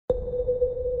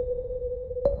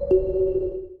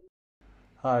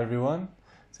Hi everyone,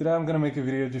 today I'm going to make a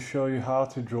video to show you how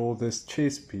to draw this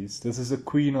chest piece. This is a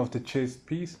queen of the chest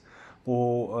piece,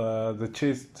 or the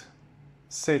chest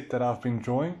set that I've been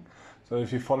drawing. So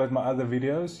if you followed my other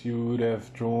videos, you would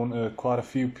have drawn quite a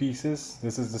few pieces.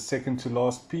 This is the second to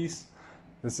last piece.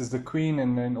 This is the queen,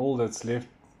 and then all that's left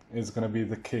is going to be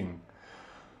the king.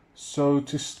 So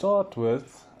to start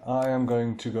with, I am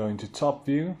going to go into top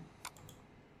view,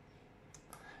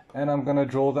 and I'm going to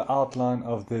draw the outline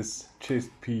of this chest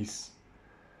piece,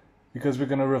 because we're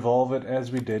going to revolve it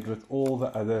as we did with all the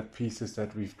other pieces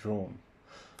that we've drawn.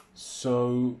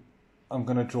 So I'm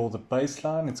going to draw the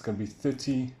baseline. It's going to be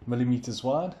 30 millimeters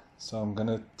wide. So I'm going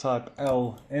to type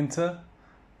L, enter,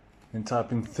 and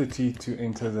type in 30 to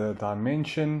enter the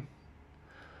dimension.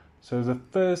 So the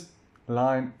first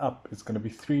line up is going to be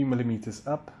 3 millimeters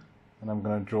up, and I'm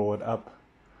going to draw it up,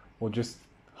 or just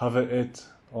hover it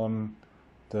on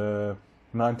the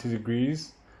 90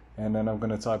 degrees, and then I'm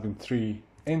going to type in 3,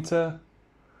 enter.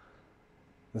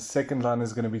 The second line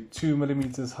is going to be 2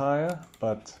 millimeters higher,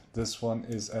 but this one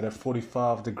is at a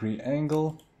 45-degree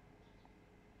angle.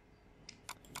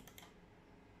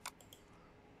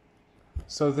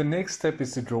 So the next step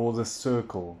is to draw the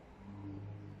circle,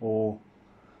 or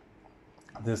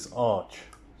this arch.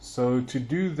 So to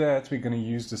do that, we're going to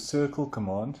use the circle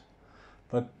command,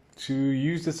 but to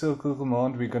use the circle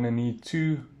command, we're going to need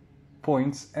 2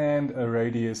 points and a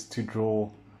radius to draw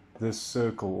this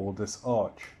circle or this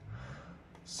arch.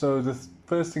 So the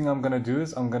first thing I'm going to do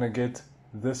is I'm going to get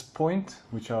this point,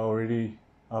 which I've already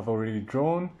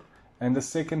drawn, and the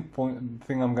second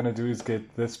thing I'm going to do is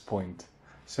get this point.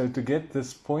 So to get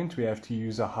this point, we have to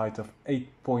use a height of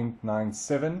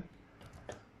 8.97.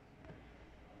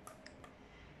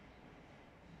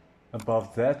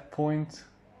 Above that point,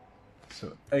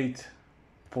 so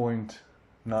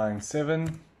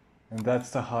 8.97, and that's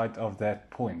the height of that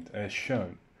point as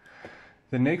shown.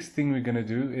 The next thing we're going to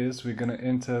do is we're going to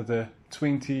enter the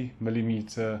 20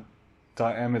 millimeter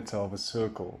diameter of a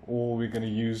circle, or we're going to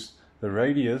use the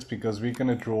radius because we're going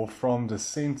to draw from the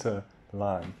center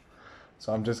line.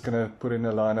 So I'm just going to put in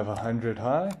a line of 100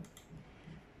 high.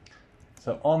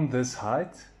 So on this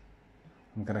height,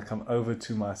 I'm going to come over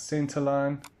to my center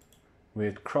line where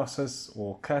it crosses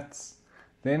or cuts.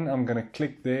 Then I'm going to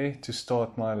click there to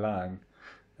start my line,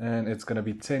 and it's going to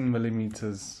be 10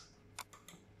 millimeters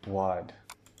wide.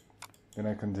 Then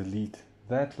I can delete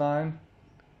that line.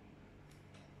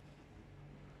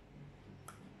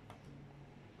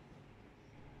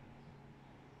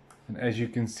 And as you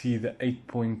can see, the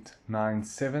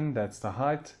 8.97, that's the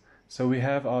height. So we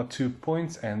have our 2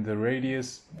 points and the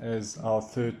radius as our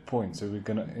third point. So we're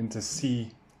going to enter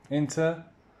C, enter.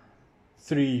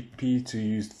 3P to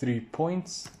use 3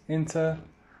 points, enter.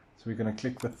 So we're going to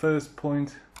click the first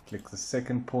point, click the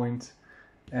second point,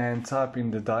 and type in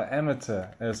the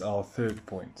diameter as our third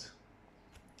point.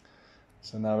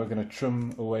 So now we're going to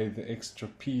trim away the extra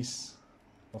piece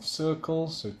of circle.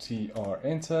 So TR,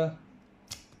 enter,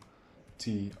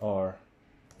 TR,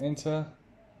 enter,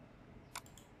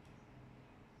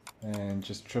 and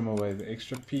just trim away the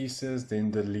extra pieces, then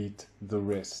delete the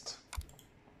rest.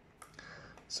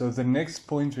 So the next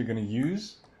point we're going to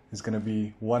use is going to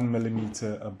be 1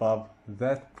 millimeter above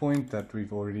that point that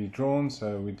we've already drawn.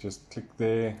 So we just click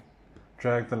there,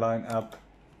 drag the line up,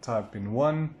 type in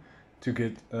 1 to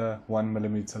get a 1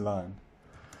 millimeter line.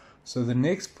 So the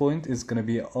next point is going to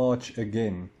be an arch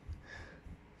again.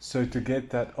 So to get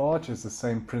that arch is the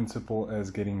same principle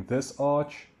as getting this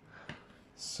arch.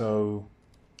 So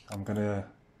I'm going to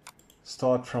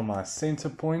start from my center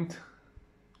point,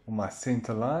 or my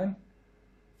center line,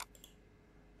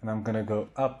 and I'm going to go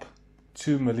up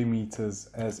 2 millimeters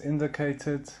as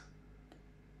indicated,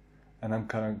 and I'm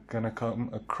going to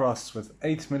come across with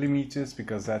 8 millimeters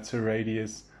because that's a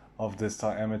radius of this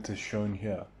diameter shown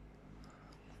here.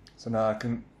 So now I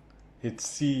can hit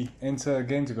C, enter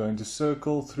again to go into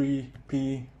circle,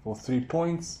 3P for 3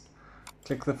 points,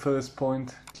 click the first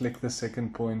point, click the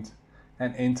second point,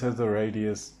 and enter the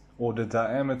radius or the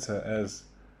diameter as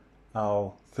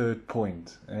our third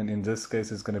point, and in this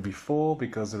case it's going to be 4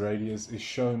 because the radius is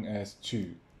shown as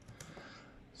 2.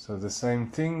 So the same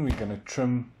thing, we're going to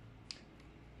trim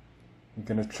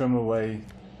away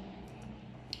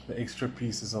the extra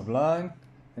pieces of line,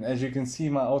 and as you can see,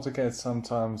 my AutoCAD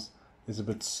sometimes is a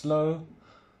bit slow,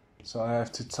 so I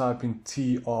have to type in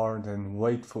TR, then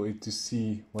wait for it to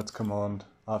see what command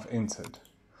I've entered.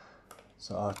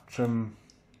 So I'll trim.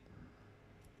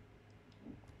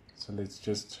 So let's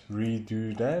just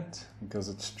redo that because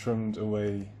it's trimmed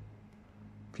away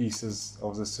pieces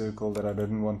of the circle that I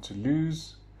didn't want to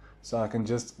lose. So I can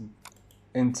just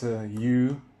enter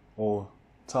U or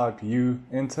type U,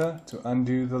 enter to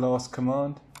undo the last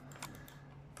command,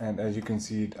 and as you can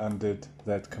see it undid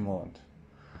that command.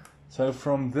 So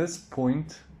from this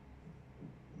point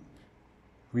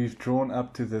we've drawn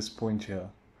up to this point here.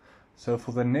 So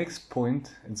for the next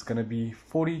point it's going to be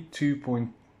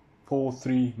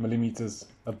 42.43 millimeters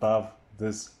above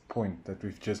this point that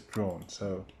we've just drawn.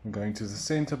 So I'm going to the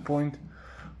center point,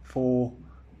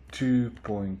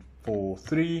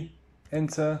 42.43,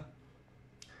 enter.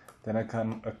 Then I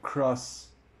come across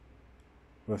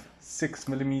with 6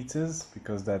 millimeters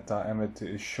because that diameter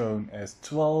is shown as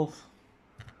 12.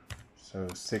 So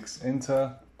 6,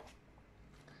 enter.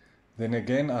 Then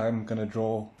again I'm going to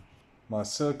draw my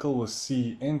circle with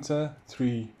C, enter,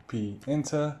 3P,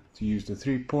 enter, to use the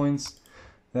 3 points.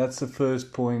 That's the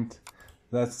first point,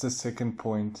 that's the second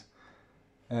point,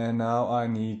 and now I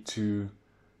need to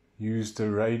use the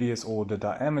radius or the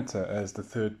diameter as the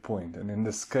third point, and in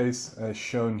this case as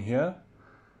shown here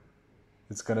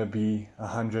it's going to be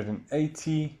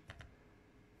 180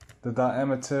 the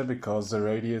diameter because the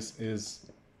radius is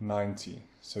 90.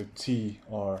 So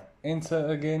TR, enter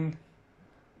again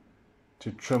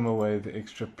to trim away the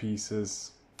extra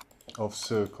pieces of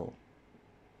circle.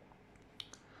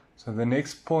 So the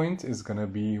next point is going to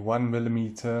be 1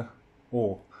 millimeter,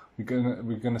 or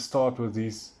we're gonna start with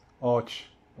this arch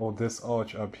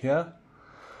up here.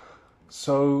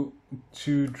 So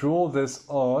to draw this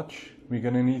arch we're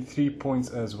going to need 3 points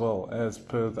as well, as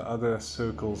per the other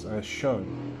circles as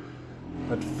shown.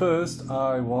 But first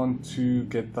I want to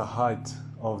get the height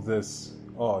of this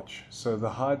arch. So the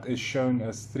height is shown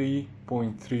as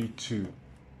 3.32.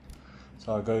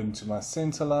 So I go into my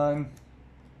center line,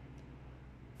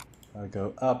 I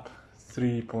go up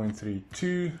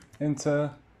 3.32,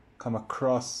 enter, come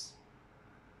across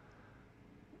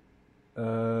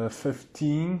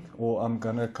 15, or I'm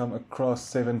gonna come across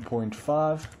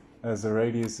 7.5 as the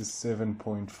radius is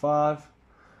 7.5.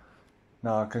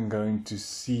 Now I can go into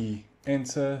C,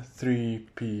 enter,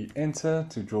 3P, enter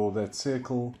to draw that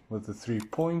circle with the 3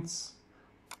 points.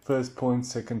 First point,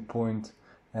 second point,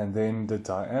 and then the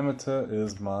diameter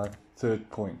is my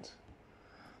third point.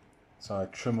 So I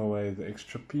trim away the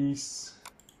extra piece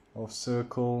of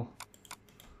circle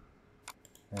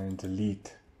and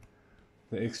delete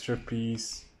the extra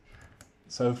piece.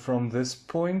 So from this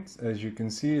point, as you can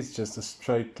see, it's just a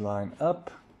straight line up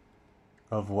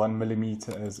of 1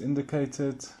 millimeter as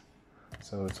indicated.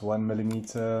 So it's 1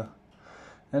 millimeter,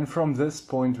 and from this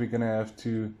point we're going to have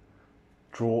to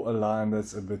draw a line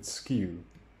that's a bit skew.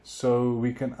 So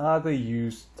we can either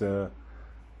use the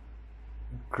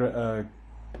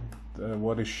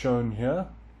what is shown here,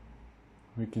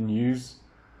 we can use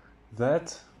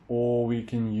that, or we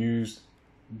can use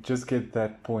just get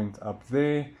that point up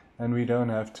there and we don't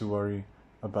have to worry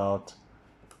about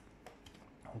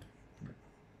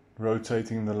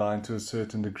rotating the line to a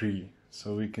certain degree.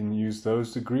 So we can use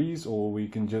those degrees, or we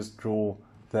can just draw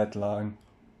that line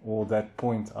or that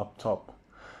point up top.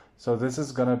 So this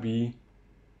is gonna be,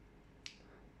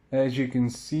 as you can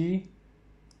see,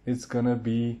 it's gonna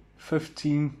be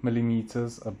 15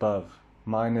 millimeters above,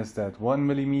 minus that 1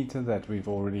 millimeter that we've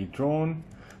already drawn.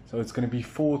 So it's going to be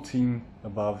 14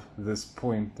 above this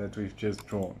point that we've just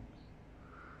drawn.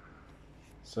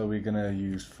 So we're going to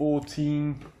use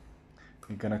 14.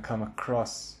 We're going to come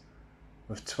across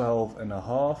with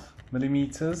 12.5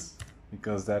 millimeters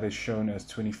because that is shown as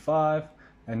 25,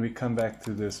 and we come back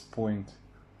to this point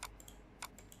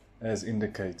as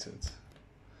indicated.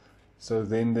 So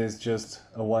then there's just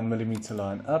a 1 millimeter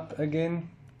line up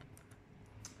again.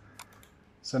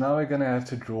 So now we're going to have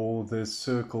to draw this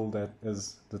circle that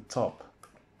is the top,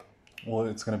 or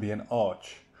it's going to be an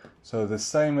arch. So the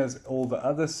same as all the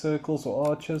other circles or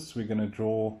arches, we're going to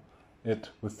draw it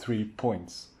with 3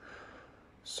 points.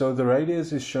 So the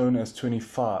radius is shown as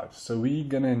 25. So we're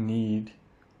going to need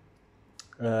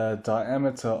a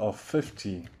diameter of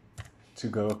 50 to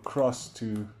go across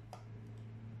to,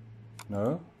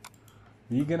 we're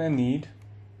going to need,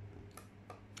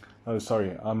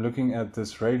 I'm looking at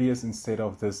this radius instead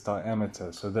of this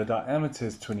diameter. So the diameter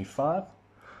is 25.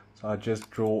 So I just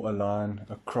draw a line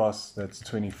across that's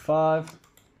 25.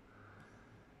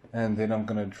 And then I'm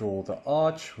going to draw the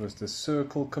arch with the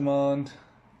circle command.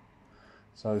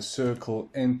 So circle,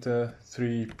 enter,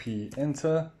 3P,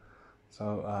 enter.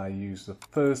 So I use the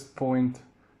first point,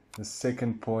 the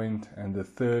second point, and the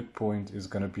third point is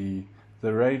going to be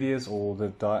the radius or the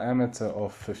diameter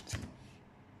of 50.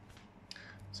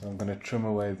 So I'm going to trim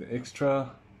away the extra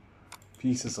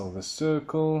pieces of the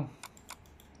circle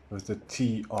with the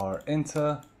TR,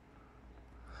 enter.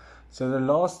 So the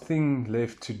last thing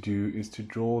left to do is to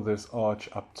draw this arch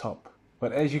up top.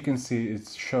 but as you can see,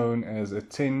 it's shown as a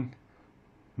 10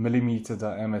 millimeter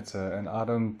diameter, and I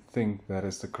don't think that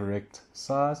is the correct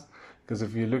size, because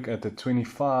if you look at the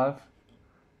 25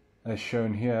 as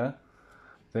shown here,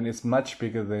 then it's much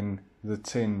bigger than the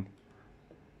 10,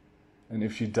 and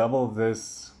if you double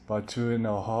this by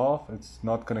 2.5, it's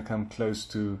not going to come close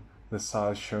to the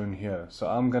size shown here. So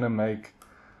I'm going to make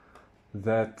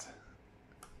that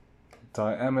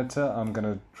diameter, I'm going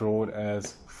to draw it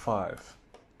as 5.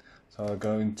 So I'll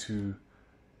go into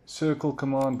circle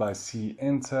command by C,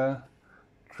 enter,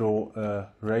 draw a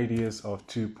radius of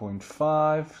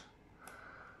 2.5.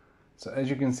 So as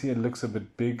you can see, it looks a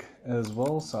bit big as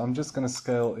well, so I'm just going to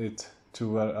scale it to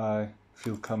what I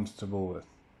feel comfortable with.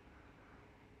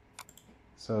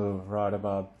 So right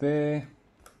about there.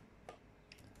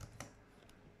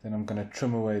 Then I'm going to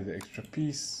trim away the extra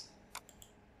piece,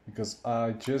 because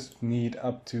I just need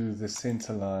up to the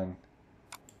center line.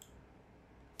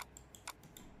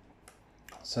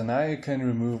 So now you can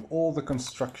remove all the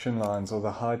construction lines or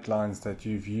the height lines that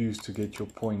you've used to get your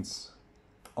points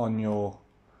on your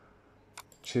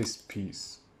chest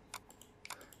piece.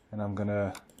 And I'm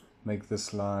gonna make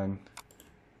this line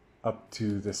up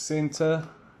to the center.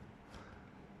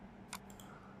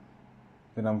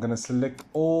 Then I'm gonna select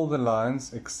all the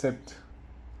lines except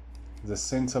the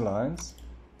center lines.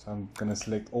 So I'm gonna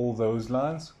select all those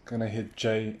lines, gonna hit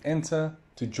J, enter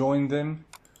to join them.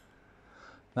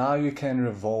 Now you can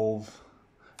revolve.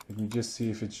 Let me just see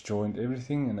if it's joined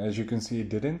everything, and as you can see it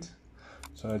didn't.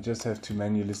 So I just have to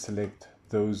manually select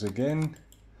those again,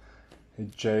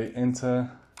 hit J,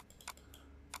 enter,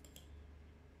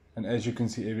 and as you can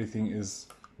see everything is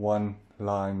one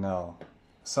line now.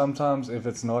 Sometimes if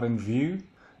it's not in view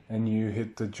and you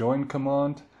hit the join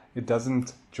command, it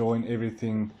doesn't join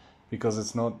everything because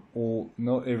it's not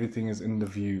everything is in the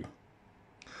view.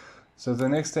 So the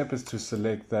next step is to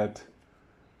select that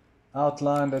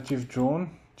outline that you've drawn,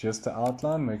 just the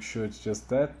outline, make sure it's just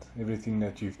that, everything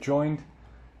that you've joined,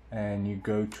 and you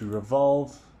go to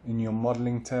revolve in your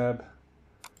modeling tab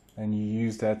and you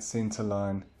use that center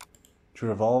line to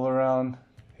revolve around,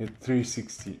 hit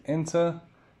 360, enter,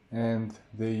 and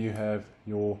there you have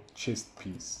your chest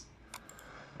piece.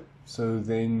 So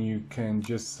then you can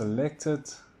just select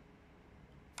it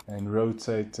and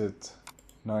rotate it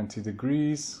 90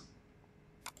 degrees.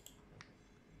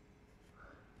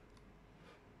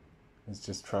 Let's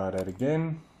just try that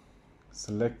again.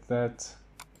 Select that,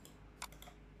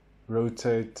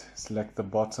 rotate, select the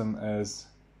bottom as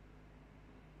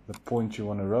the point you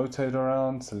want to rotate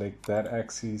around, select that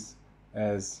axis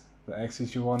as the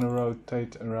axis you want to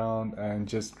rotate around, and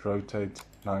just rotate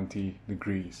 90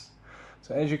 degrees.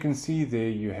 So as you can see there,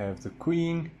 you have the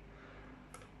queen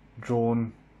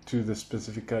drawn to the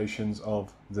specifications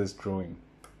of this drawing.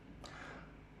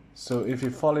 So if you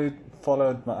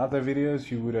followed my other videos,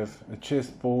 you would have a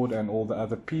chessboard and all the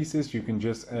other pieces. You can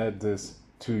just add this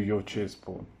to your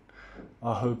chessboard.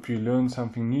 I hope you learned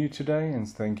something new today, and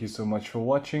thank you so much for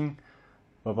watching.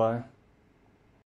 Bye bye.